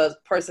 Because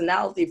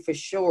personality for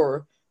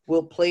sure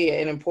will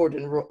play an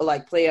important role,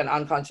 like play an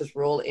unconscious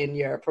role in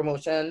your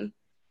promotion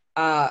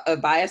a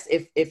bias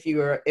if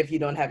you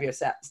don't have your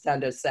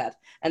standards set.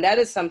 And that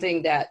is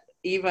something that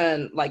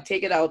even like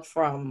take it out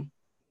from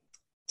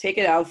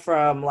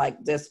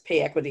like this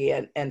pay equity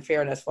and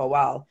fairness for a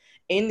while.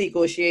 In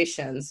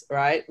negotiations,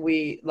 right?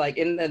 We like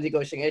in the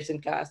negotiation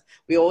class,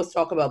 we always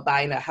talk about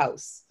buying a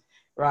house,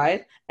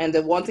 right? And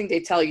the one thing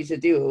they tell you to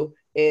do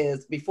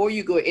is before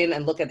you go in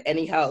and look at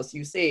any house,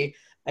 you say,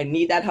 I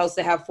need that house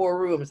to have 4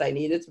 rooms. I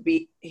need it to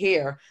be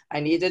here. I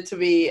need it to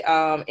be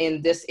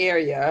in this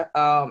area.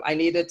 I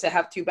need it to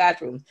have 2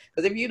 bathrooms.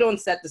 Because if you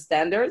don't set the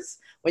standards,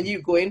 when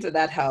you go into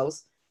that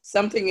house,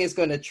 something is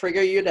going to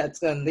trigger you that's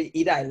going to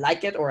either I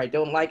like it or I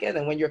don't like it.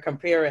 And when you're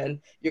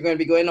comparing, you're going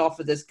to be going off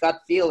of this gut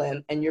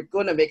feeling, and you're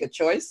going to make a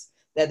choice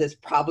that is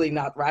probably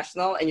not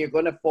rational, and you're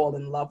going to fall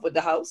in love with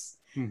the house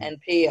and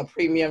pay a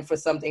premium for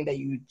something that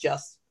you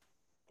just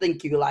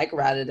think you like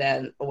rather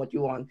than what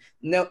you want.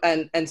 No,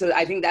 and so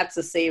I think that's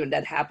the same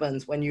that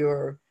happens when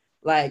you're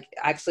like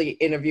actually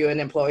interviewing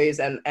employees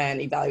and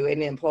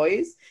evaluating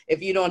employees.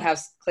 If you don't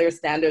have clear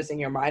standards in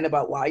your mind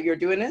about why you're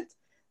doing it,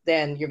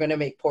 then you're going to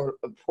make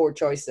poor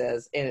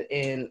choices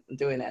in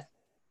doing it.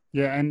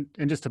 Yeah, and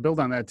just to build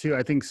on that too,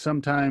 I think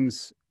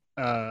sometimes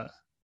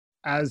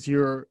as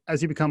you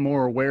become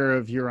more aware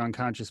of your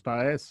unconscious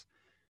bias,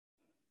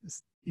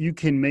 you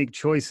can make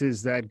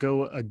choices that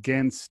go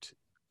against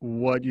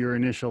what your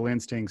initial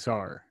instincts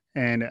are.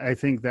 And I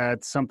think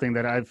that's something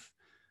that I've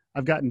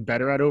gotten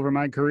better at over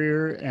my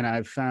career, and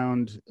I've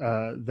found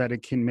that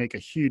it can make a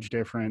huge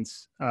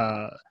difference,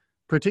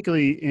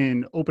 particularly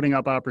in opening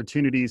up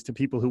opportunities to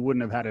people who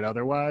wouldn't have had it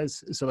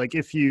otherwise. So like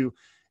if you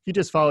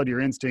just followed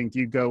your instinct,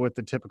 you'd go with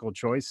the typical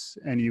choice,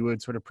 and you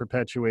would sort of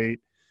perpetuate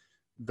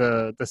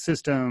the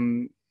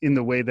system in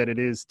the way that it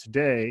is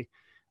today.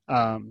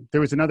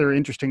 There was another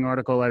interesting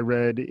article I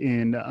read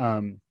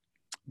in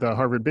the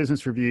Harvard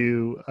Business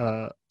Review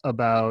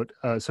about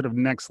sort of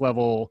next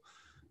level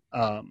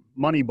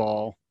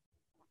Moneyball.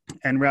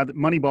 And rather,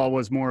 Moneyball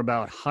was more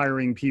about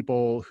hiring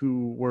people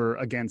who were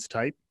against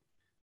type.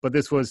 But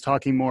this was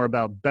talking more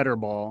about Better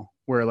Ball,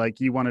 where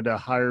like you wanted to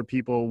hire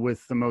people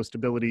with the most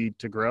ability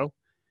to grow.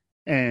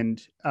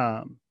 And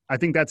I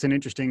think that's an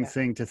interesting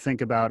thing to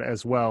think about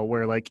as well,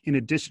 where like in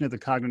addition to the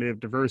cognitive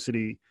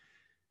diversity,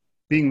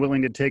 being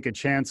willing to take a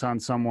chance on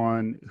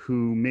someone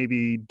who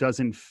maybe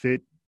doesn't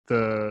fit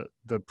the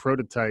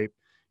prototype,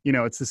 you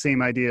know, it's the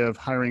same idea of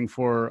hiring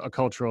for a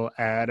cultural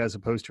ad as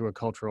opposed to a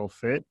cultural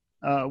fit,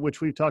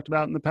 which we've talked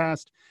about in the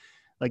past.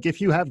 Like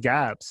if you have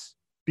gaps,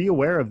 be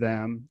aware of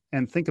them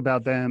and think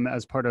about them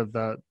as part of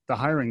the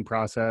hiring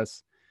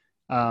process.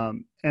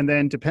 And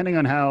then depending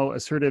on how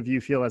assertive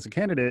you feel as a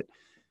candidate,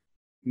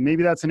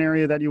 maybe that's an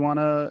area that you want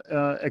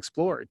to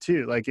explore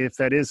too. Like if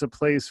that is a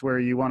place where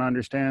you want to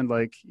understand,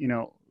 like, you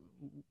know,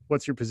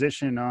 what's your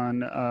position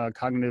on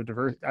cognitive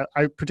diversity?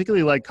 I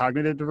particularly like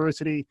cognitive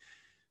diversity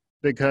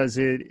because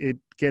it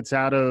gets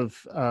out of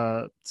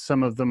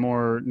some of the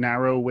more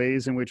narrow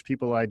ways in which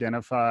people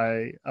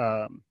identify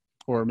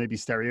or maybe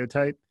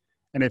stereotype.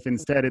 And if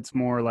instead it's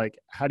more like,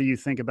 how do you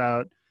think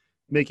about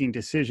making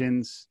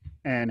decisions,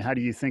 and how do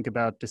you think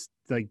about just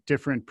like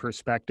different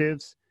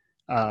perspectives?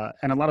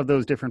 And a lot of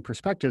those different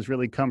perspectives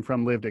really come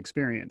from lived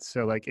experience.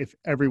 So like if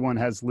everyone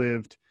has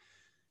lived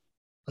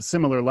a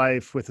similar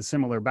life with a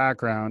similar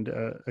background,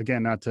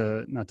 again, not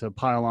to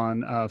pile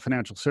on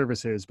financial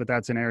services, but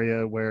that's an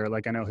area where,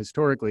 like, I know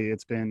historically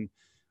it's been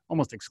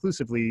almost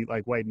exclusively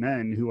like white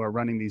men who are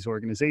running these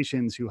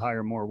organizations who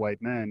hire more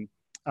white men.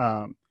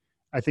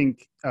 I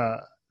think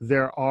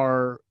there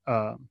are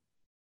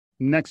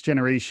next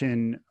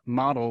generation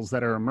models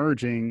that are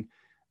emerging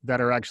that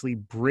are actually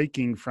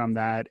breaking from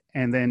that.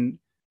 And then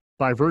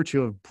by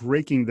virtue of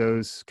breaking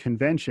those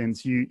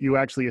conventions, you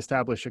actually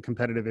establish a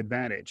competitive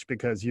advantage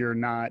because you're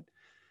not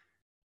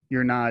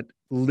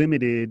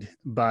limited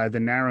by the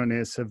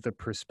narrowness of the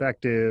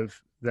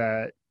perspective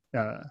that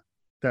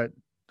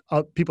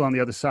people on the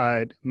other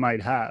side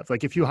might have.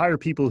 Like if you hire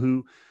people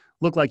who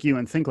look like you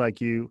and think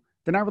like you,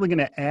 they're not really going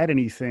to add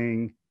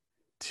anything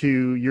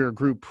to your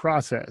group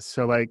process.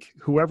 So like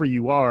whoever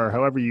you are,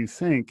 however you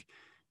think,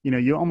 you know,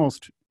 you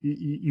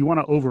want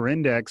to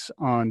over-index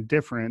on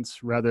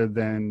difference rather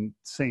than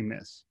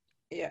sameness.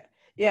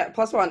 Yeah.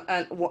 Plus one,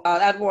 and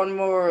I'll add one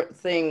more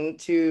thing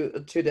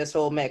to this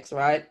whole mix,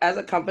 right? As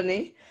a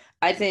company,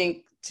 I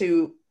think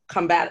to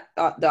combat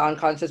the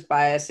unconscious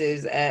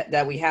biases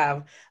that we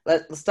have,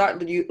 let's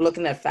start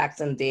looking at facts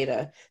and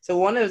data. So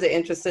one of the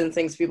interesting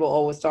things people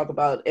always talk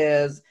about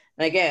is,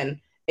 and again,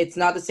 it's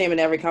not the same in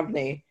every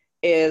company,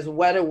 is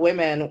whether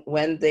women,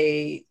 when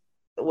they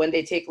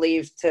take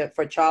leaves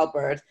for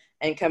childbirth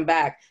and come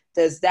back,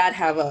 does that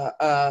have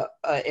a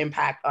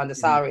impact on the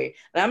salary?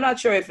 And I'm not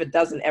sure if it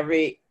does in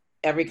every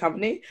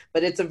company,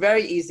 but it's a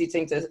very easy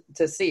thing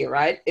to see,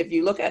 right? If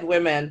you look at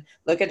women,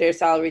 look at their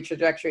salary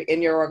trajectory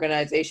in your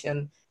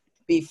organization,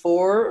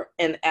 before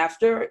and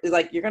after,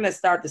 like you're going to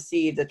start to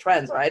see the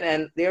trends, right?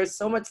 And there's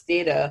so much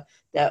data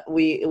that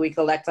we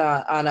collect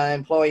on our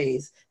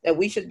employees that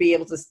we should be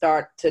able to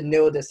start to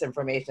know this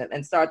information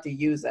and start to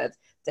use it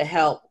to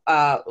help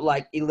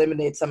like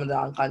eliminate some of the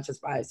unconscious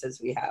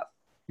biases we have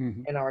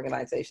in our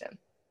organization.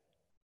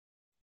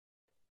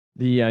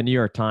 The New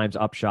York Times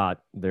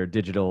Upshot, their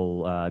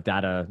digital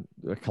data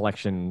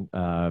collection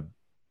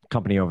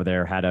company over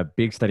there, had a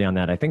big study on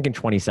that, I think in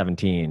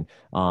 2017,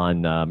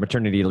 on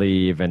maternity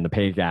leave and the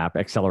pay gap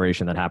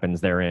acceleration that happens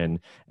therein,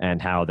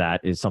 and how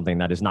that is something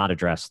that is not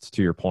addressed,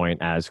 to your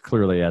point, as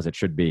clearly as it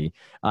should be.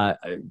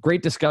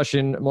 Great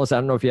discussion. Melissa, I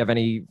don't know if you have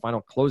any final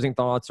closing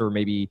thoughts or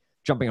maybe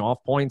jumping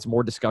off points,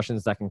 more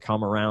discussions that can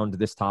come around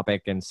this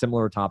topic and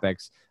similar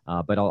topics,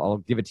 but I'll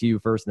give it to you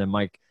first, and then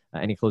Mike,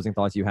 any closing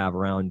thoughts you have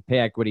around pay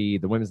equity,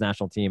 the women's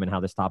national team, and how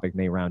this topic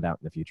may round out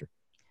in the future?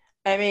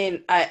 I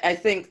mean, I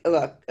think,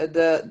 look,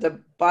 the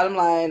bottom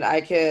line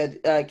I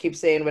could keep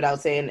saying without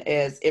saying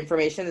is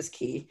information is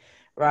key,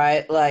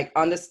 right? Like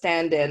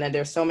understanding, and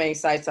there's so many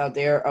sites out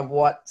there of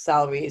what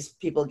salaries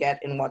people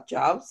get in what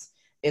jobs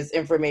is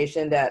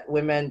information that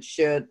women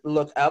should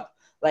look up.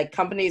 Like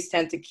companies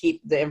tend to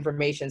keep the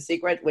information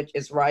secret, which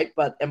is right,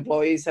 but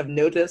employees have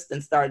noticed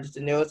and started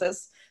to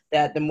notice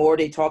that the more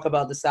they talk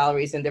about the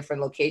salaries in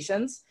different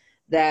locations,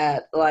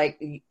 that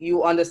like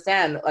you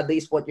understand at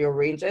least what your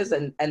range is,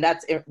 and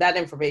that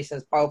information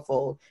is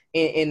powerful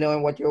in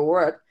knowing what you're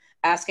worth.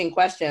 Asking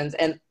questions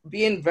and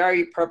being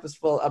very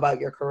purposeful about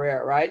your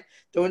career, right?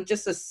 Don't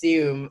just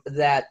assume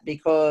that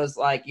because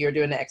like you're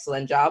doing an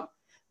excellent job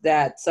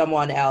that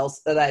someone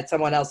else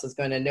is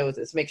going to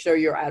notice. Make sure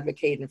you're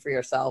advocating for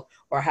yourself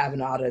or having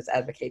others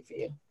advocate for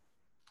you.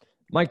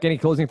 Mike, any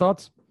closing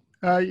thoughts?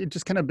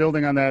 Just kind of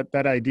building on that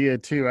idea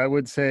too. I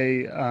would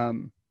say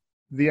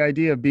the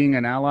idea of being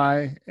an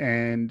ally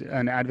and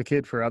an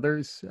advocate for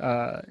others,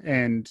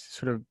 and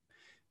sort of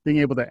being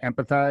able to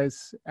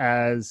empathize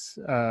as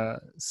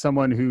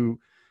someone who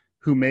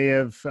may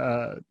have,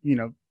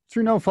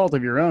 through no fault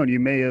of your own, you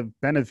may have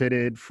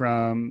benefited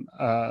from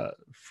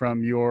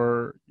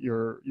your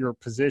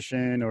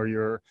position or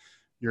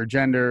your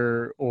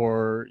gender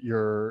or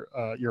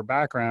your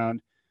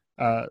background.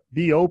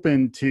 Be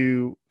open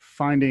to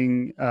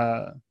finding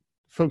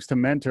folks to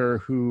mentor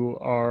who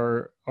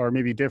are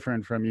maybe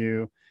different from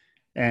you,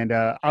 and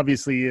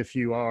obviously if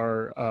you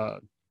are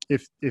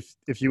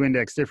if you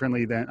index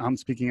differently, then I'm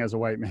speaking as a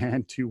white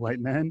man to white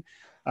men.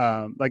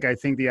 Like I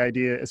think the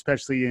idea,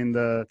 especially in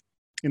the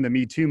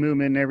Me Too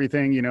movement and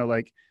everything,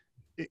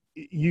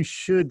 you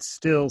should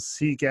still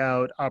seek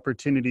out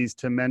opportunities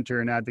to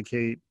mentor and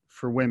advocate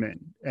for women,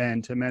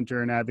 and to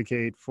mentor and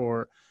advocate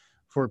for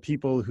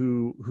people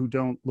who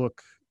don't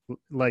look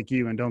like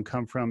you and don't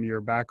come from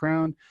your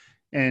background.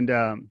 And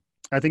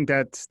I think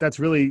that's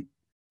really,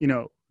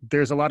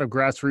 there's a lot of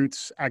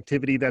grassroots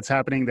activity that's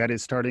happening that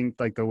is starting,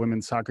 like the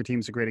women's soccer team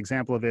is a great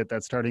example of it,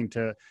 that's starting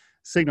to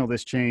signal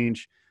this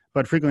change.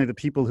 But frequently the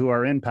people who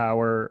are in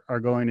power are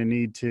going to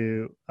need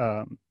to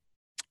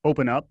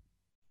open up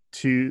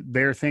to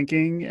their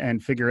thinking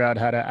and figure out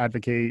how to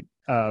advocate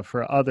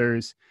for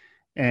others.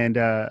 And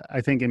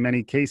I think in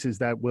many cases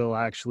that will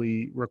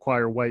actually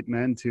require white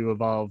men to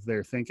evolve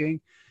their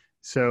thinking.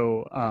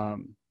 So,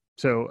 and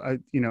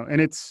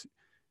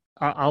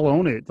I'll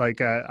own it. Like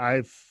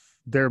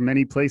there are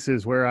many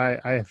places where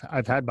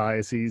I've had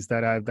biases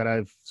that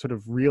I've sort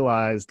of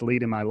realized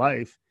late in my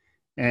life,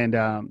 and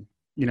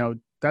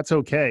that's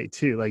okay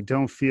too. Like,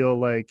 don't feel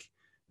like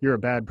you're a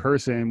bad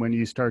person when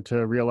you start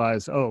to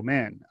realize, oh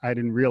man, I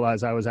didn't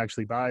realize I was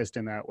actually biased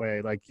in that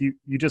way. Like you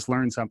just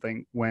learn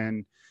something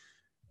when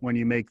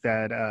you make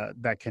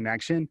that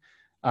connection.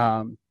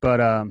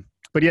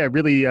 But yeah,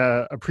 really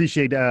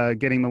appreciate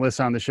getting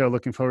Melissa on the show.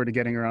 Looking forward to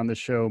getting her on the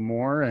show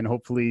more, and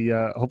hopefully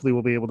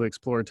we'll be able to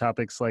explore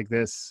topics like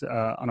this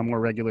on a more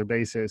regular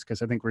basis,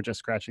 because I think we're just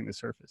scratching the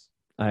surface.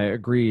 I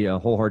agree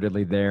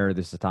wholeheartedly there.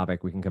 This is a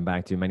topic we can come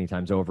back to many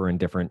times over in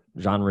different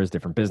genres,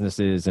 different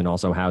businesses, and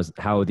also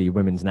how the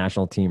women's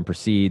national team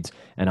proceeds.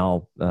 And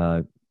I'll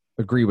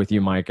agree with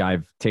you, Mike.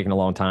 I've taken a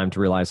long time to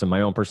realize some of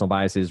my own personal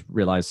biases,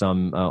 realize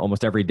some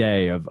almost every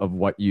day of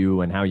what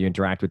you and how you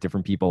interact with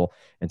different people.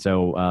 And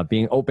so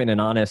being open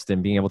and honest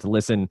and being able to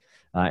listen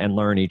and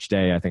learn each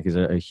day, I think is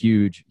a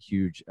huge,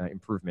 huge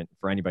improvement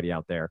for anybody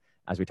out there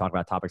as we talk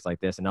about topics like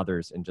this and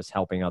others, and just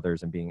helping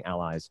others and being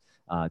allies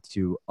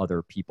to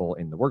other people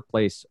in the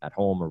workplace, at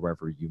home, or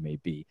wherever you may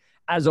be.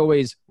 As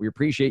always, we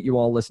appreciate you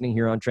all listening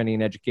here on Trending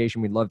in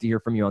Education. We'd love to hear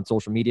from you on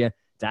social media.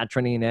 It's at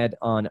Trending in Ed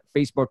on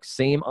Facebook,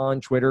 same on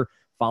Twitter.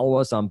 Follow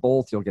us on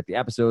both. You'll get the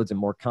episodes and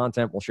more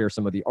content. We'll share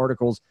some of the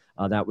articles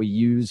that we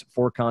use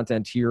for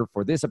content here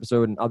for this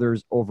episode and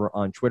others over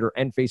on Twitter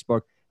and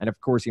Facebook. And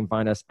of course, you can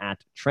find us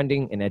at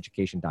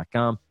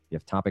trendingineducation.com. If you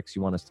have topics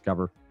you want us to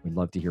cover, we'd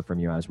love to hear from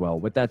you as well.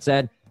 With that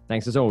said,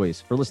 thanks as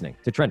always for listening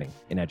to Trending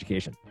in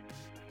Education.